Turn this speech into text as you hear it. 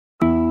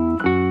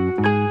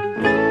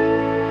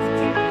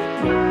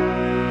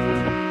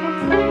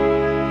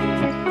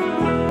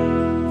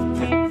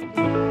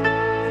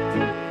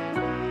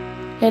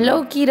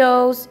Hello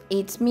kiddos,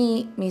 it's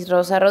me, Miss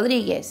Rosa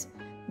Rodriguez.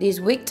 This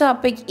week's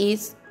topic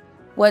is,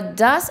 what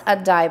does a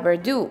diver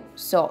do?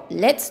 So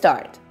let's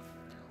start.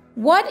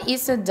 What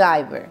is a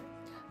diver?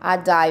 A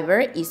diver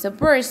is a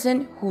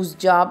person whose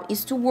job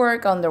is to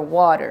work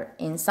underwater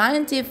in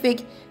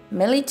scientific,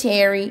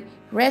 military,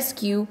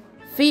 rescue,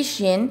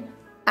 fishing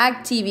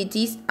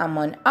activities,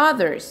 among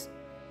others,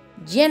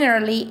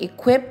 generally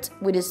equipped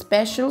with a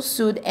special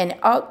suit and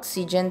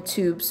oxygen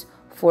tubes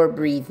for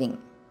breathing.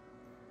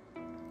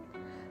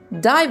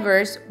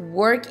 Divers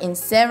work in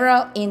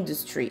several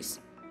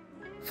industries.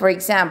 For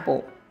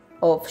example,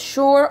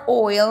 offshore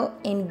oil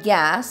and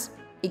gas,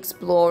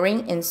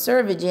 exploring and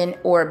surveying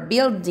or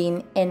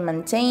building and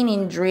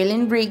maintaining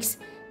drilling rigs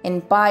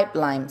and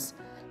pipelines,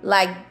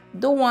 like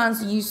the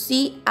ones you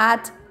see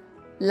at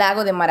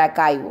Lago de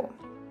Maracaibo.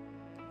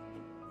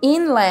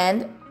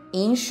 Inland,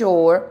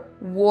 inshore,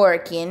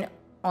 working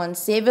on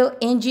civil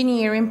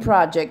engineering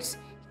projects,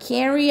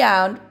 carry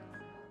out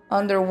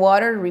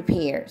underwater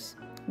repairs,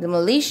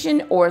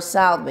 demolition or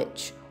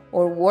salvage,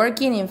 or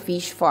working in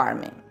fish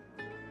farming.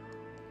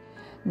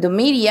 The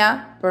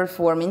media,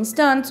 performing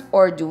stunts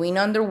or doing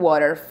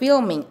underwater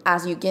filming,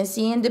 as you can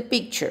see in the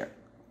picture.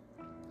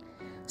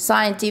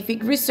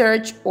 Scientific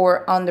research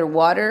or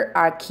underwater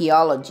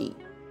archaeology.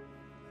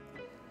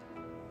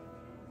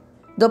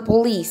 The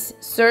police,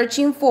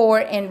 searching for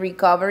and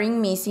recovering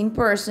missing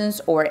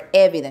persons or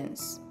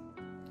evidence.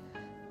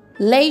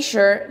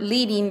 Leisure,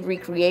 leading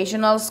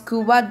recreational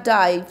scuba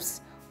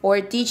dives or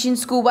teaching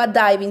scuba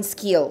diving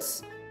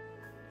skills.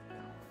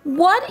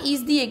 What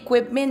is the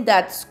equipment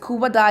that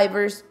scuba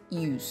divers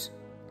use?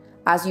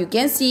 As you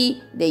can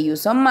see, they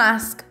use a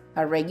mask,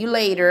 a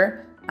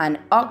regulator, an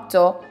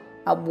octo,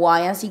 a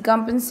buoyancy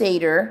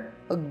compensator,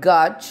 a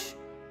gauge,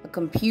 a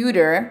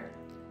computer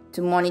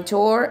to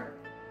monitor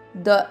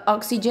the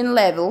oxygen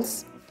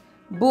levels,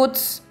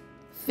 boots,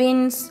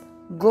 fins,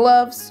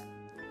 gloves,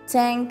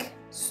 tank,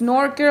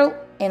 snorkel,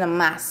 and a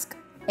mask,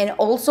 and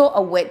also a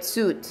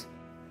wetsuit.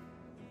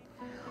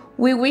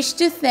 We wish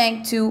to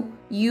thank to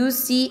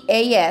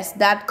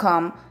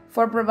UCAS.com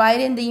for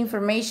providing the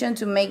information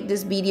to make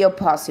this video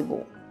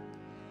possible.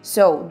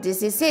 So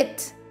this is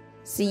it.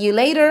 See you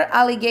later,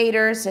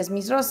 alligators, says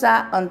Miss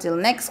Rosa. Until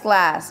next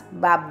class.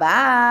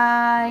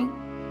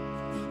 Bye-bye.